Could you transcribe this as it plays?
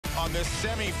on this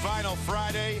semi-final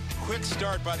Friday. Quick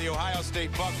start by the Ohio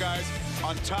State Buckeyes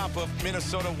on top of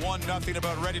Minnesota 1-0,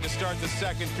 about ready to start the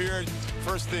second period.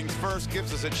 First things first,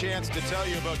 gives us a chance to tell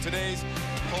you about today's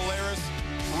Polaris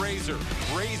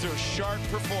razor sharp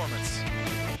performance.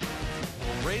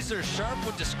 Razor sharp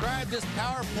would describe this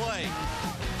power play.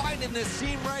 Finding this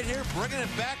seam right here, bringing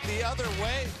it back the other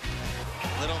way.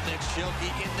 Little Nick Schilke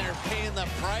in there paying the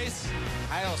price.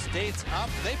 Ohio State's up.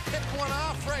 They pick one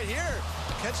off right here.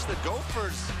 Catch the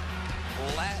Gophers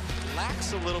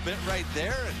lax a little bit right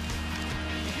there.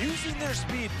 And using their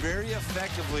speed very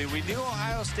effectively. We knew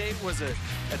Ohio State was a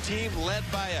team led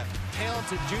by a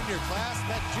talented junior class.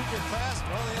 That junior class,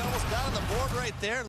 well, they almost got on the board right there.